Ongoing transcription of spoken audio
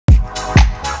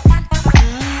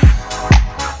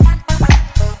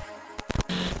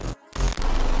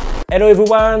Hello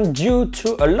everyone, due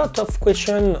to a lot of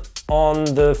questions on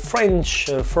the French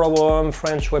forum,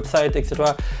 French website,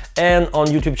 etc. and on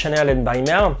YouTube channel and by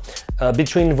mail,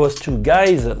 between those two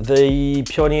guys, the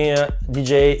Pioneer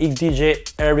DJ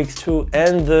XDJ-RX2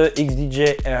 and the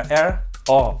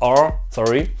XDJ-RR,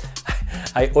 sorry,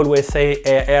 I always say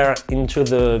RR into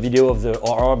the video of the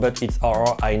RR, but it's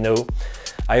RR, I know.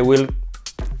 I will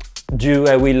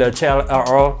tell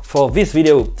RR for this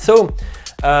video. So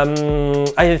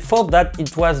I thought that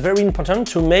it was very important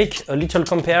to make a little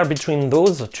compare between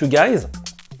those two guys,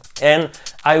 and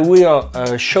I will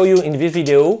show you in this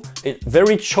video, a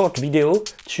very short video,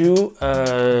 to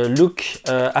look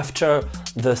after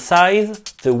the size,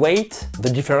 the weight,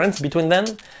 the difference between them,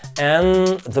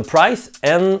 and the price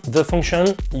and the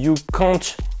function you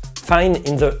can't find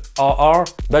in the RR,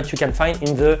 but you can find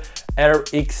in the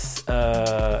RX2.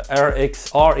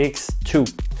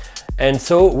 And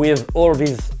so with all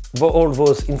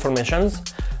those informations,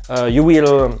 you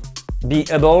will be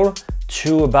able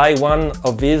to buy one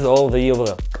of these or the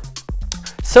other.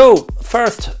 So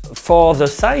first, for the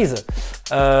size,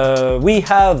 we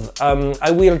have,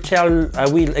 I will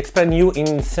explain you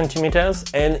in centimeters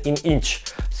and in inch.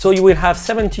 So you will have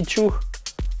 72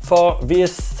 for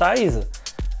this size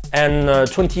and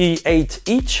 28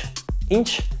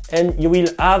 inch, and you will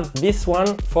have this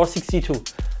one for 62.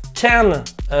 10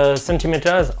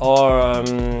 centimeters, or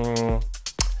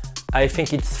I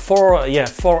think it's 4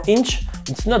 inch.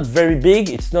 It's not very big,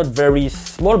 it's not very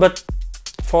small, but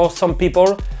for some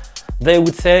people they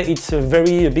would say it's a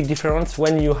very big difference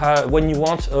when you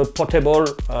want a portable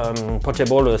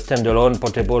standalone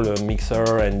portable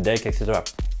mixer and deck, etc.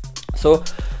 So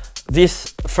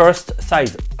this first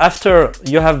size. After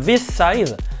you have this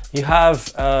size, you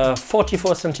have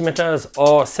 44 centimeters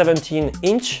or 17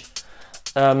 inch.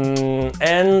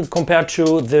 And compared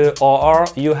to the RR,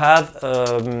 you have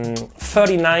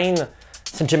 39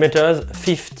 centimeters,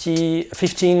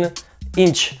 15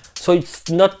 inch. So it's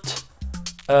not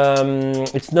a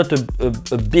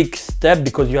big step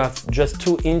because you have just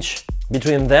 2 inch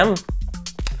between them.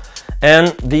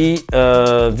 And this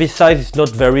size is not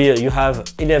very. You have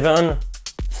 11,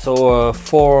 so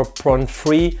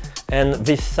 4.3, and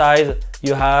this size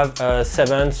you have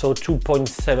 7, so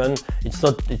 2.7. It's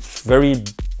very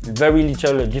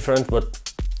little difference, but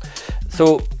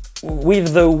so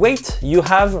with the weight you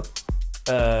have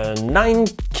 9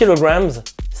 kilograms,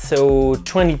 so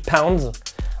 20 pounds,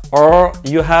 or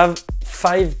you have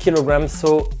 5 kilograms,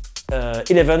 so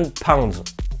 11 pounds.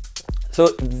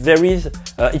 So there is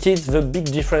it is the big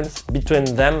difference between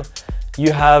them.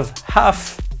 You have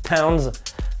half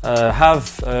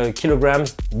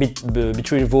kilograms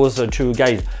between those two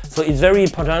guys. So it's very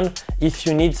important if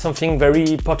you need something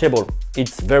very portable.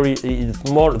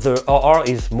 The RR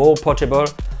is more portable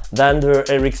than the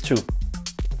RX2.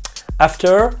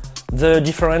 After, the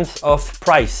difference of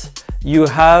price, you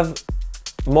have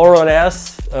more or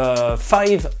less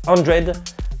 500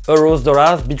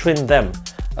 dollars between them.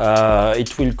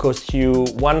 It will cost you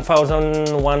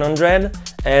 1,100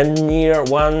 and near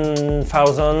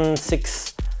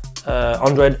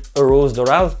 1,600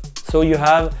 dollars. So you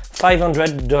have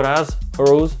 500 euros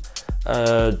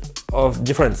of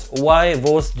difference. Why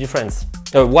those difference?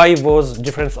 Why those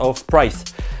difference of price?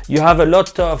 You have a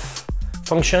lot of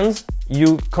functions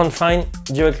you can't find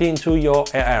directly into your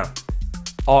RR.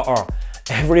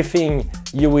 Everything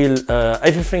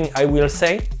I will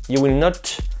say, you will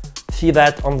not see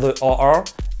that on the RR,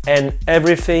 and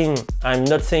everything I'm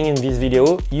not saying in this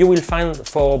video you will find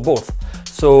for both.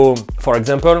 So for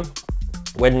example,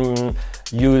 when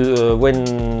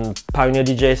Pioneer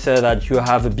DJ said that you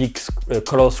have a big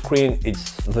color screen,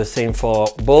 it's the same for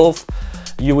both.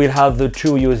 You will have the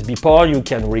 2 USB ports, you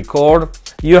can record.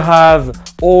 You have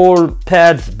all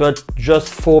pads but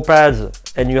just 4 pads,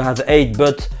 and you have 8,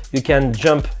 but you can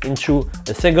jump into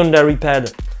a secondary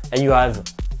pad and you have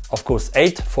of course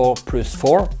 8, 4 plus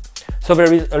 4. So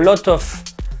there is a lot of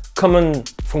common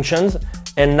functions,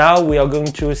 and now we are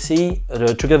going to see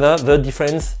together the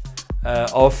difference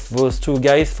of those two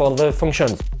guys for the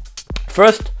functions.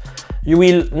 First, you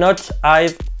will not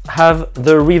have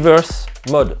the reverse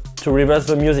mode to reverse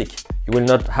the music. You will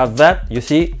not have that. You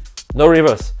see, no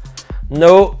reverse,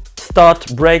 no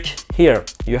start break here.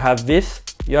 You have this,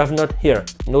 you have not here,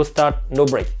 no start, no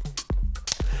break.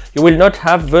 You will not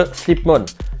have the sleep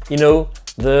mode. You know,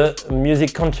 the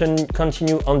music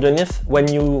continue underneath when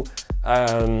you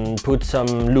put some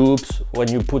loops, when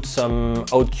you put some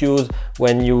out cues,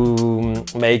 when you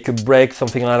make a break,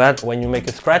 something like that, when you make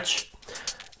a scratch,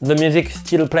 the music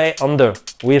still play under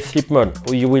with sleep mode.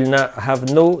 You will not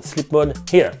have no sleep mode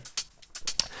here.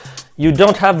 you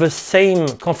don't have the same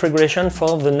configuration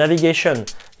for the navigation.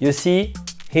 You see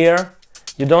here,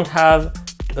 you don't have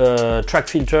track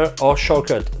filter or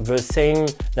shortcut. The same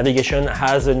navigation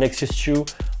has a Nexus 2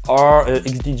 or a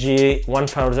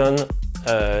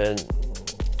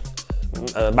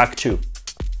XDJ-1000 Mark II.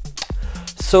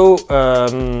 So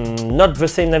not the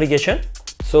same navigation.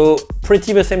 So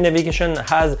pretty the same navigation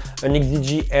has an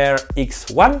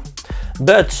XDJ-RX1,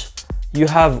 but you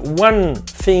have one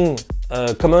thing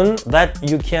common, that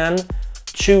you can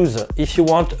choose if you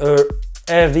want a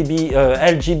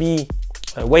RGB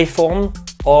waveform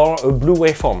or a blue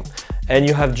waveform, and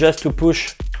you have just to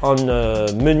push on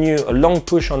a menu, a long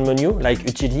push on menu like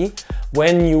UTD,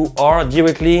 when you are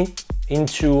directly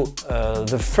into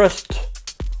the first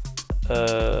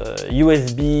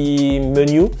USB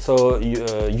menu, so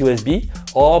USB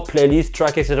or playlist,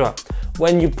 track, etc.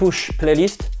 When you push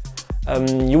playlist,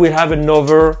 you will have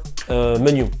another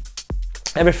menu.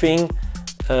 Everything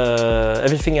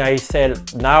I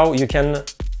said now, you can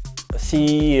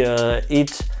see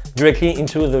it directly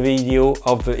into the video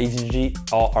of the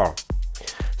XDJ-RR.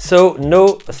 So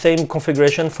no same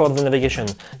configuration for the navigation.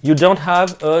 You don't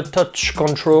have a touch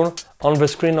control on the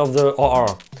screen of the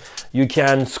RR. You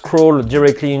can scroll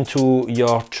directly into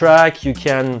your track. You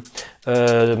can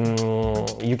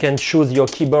choose your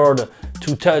keyboard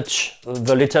to touch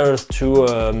the letters to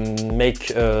make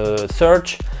a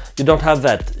search. You don't have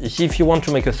that. If you want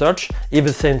to make a search, it's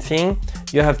the same thing.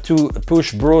 You have to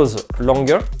push browse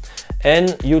longer,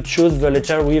 and you choose the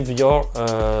letter with your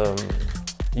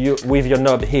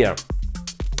knob here.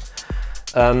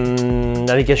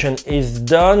 Navigation is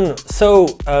done.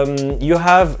 So you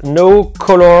have no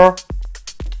color,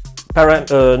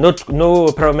 no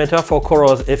parameter for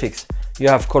colors FX. You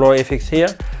have color FX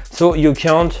here, so you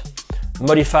can't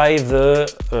modify the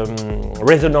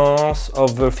resonance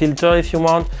of the filter if you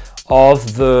want,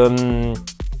 of the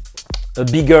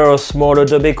bigger or smaller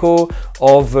dub echo,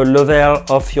 of the level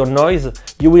of your noise.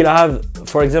 You will have,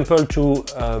 for example, to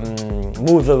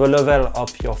move the level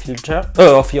of your filter,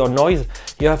 of your noise,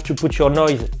 you have to put your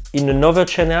noise in another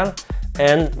channel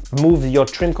and move your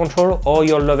trim control or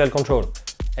your level control.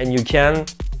 And you can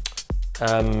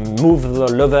move the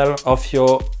level of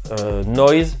your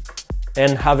noise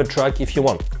and have a track if you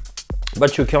want.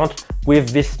 But you can't with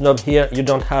this knob here, you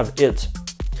don't have it.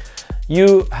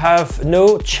 You have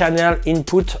no channel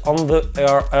input on the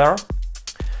RR.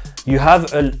 You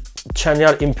have a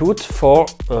channel input for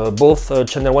both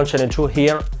channel 1, channel 2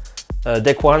 here,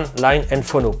 deck 1, line and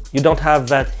phono. You don't have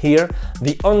that here.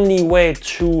 The only way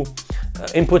to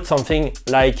input something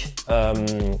like a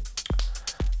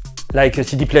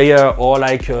CD player or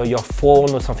like your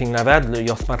phone or something like that,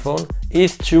 your smartphone,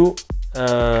 is to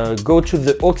go to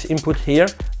the aux input here,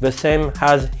 the same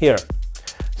as here.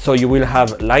 So you will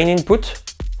have line input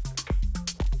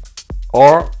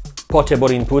or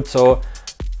portable input. So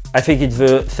I think it's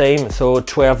the same. So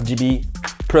 12 dB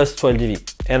plus 12 dB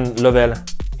and level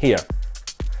here.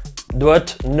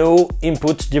 But no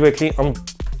input directly on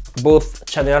both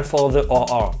channels for the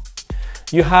RR.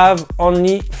 You have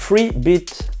only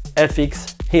 3-bit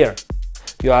FX here.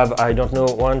 You have, I don't know,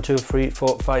 1, 2, 3,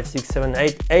 4, 5, 6, 7,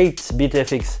 8-bit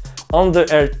FX. On the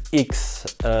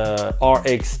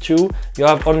RX2, you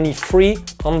have only 3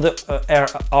 on the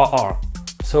RR.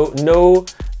 So no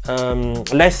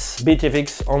less bit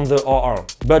FX on the RR.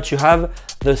 But you have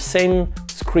the same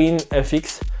screen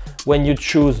FX when you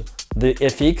choose the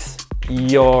FX,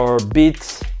 your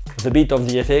bits, the bit of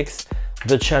the FX,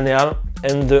 the channel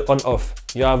and the on-off.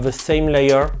 You have the same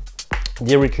layer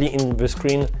directly in the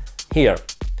screen here.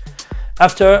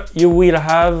 After, you will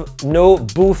have no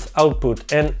booth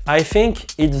output, and I think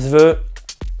it's the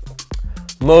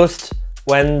most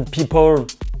when people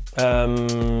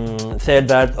said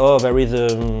that, oh, there is a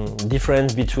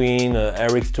difference between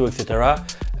RX2, etc.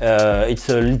 It's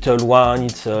a little one,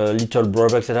 it's a little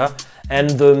brother, etc. And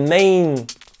the main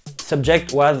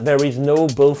subject was there is no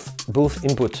booth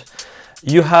input.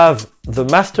 You have the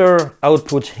master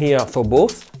output here for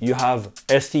both. You have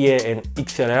STA and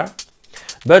XLR.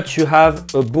 But you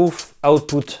have a booth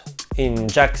output in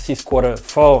jack 6/4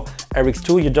 for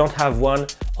RX2, you don't have one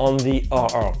on the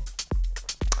RR.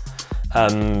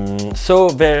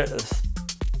 So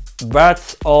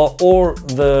that's all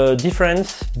the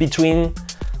difference between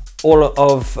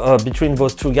between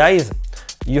those two guys.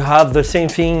 You have the same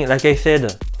thing, like I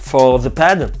said, for the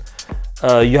pad.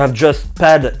 You have just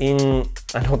pad in,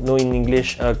 I don't know in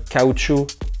English,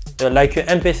 caoutchouc, like an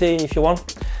MPC if you want.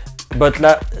 But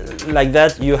like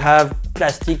that, you have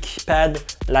plastic pad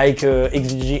like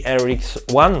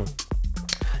XDJ-RX1.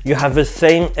 You have the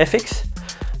same FX,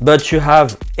 but you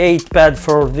have 8 pad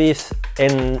for this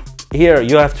and here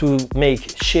you have to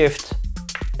make Shift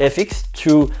FX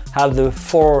to have the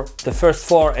first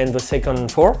 4 and the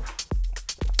second 4.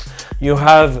 You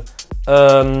have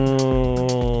a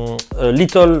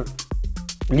little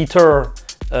lighter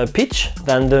pitch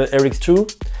than the RX2,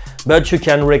 but you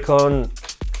can reckon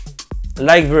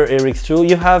like the RX2.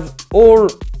 You have all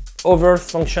other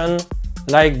functions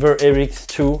like the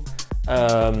RX2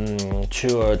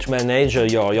 to manage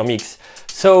your mix.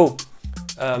 So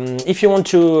if you want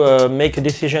to make a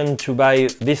decision to buy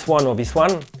this one or this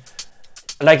one,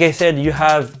 like I said, you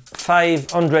have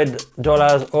 $500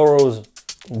 euros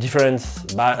difference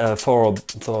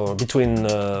between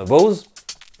those,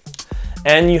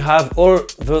 and you have all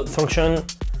the function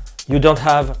you don't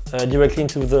have directly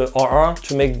into the RR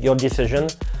to make your decision.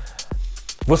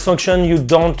 Those function you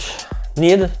don't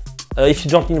need. If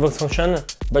you don't need those function,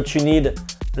 but you need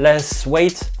less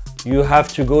weight, you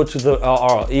have to go to the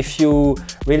RR. If you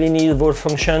really need those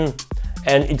function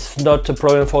and it's not a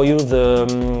problem for you, the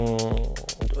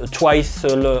twice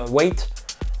weight,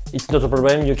 it's not a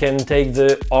problem. You can take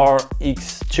the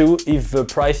RX2 if the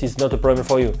price is not a problem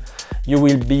for you. You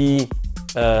will be,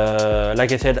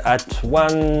 like I said, at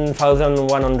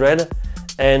 1,100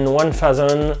 and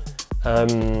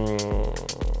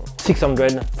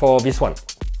 1,600 for this one.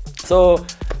 So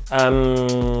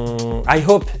I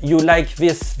hope you like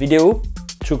this video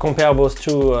to compare those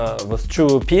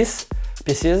two pieces.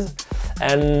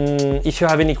 And if you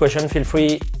have any question, feel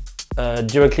free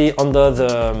directly under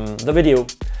the video.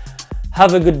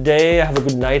 Have a good day, have a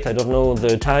good night, I don't know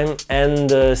the time,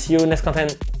 and see you next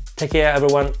content. Take care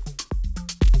everyone.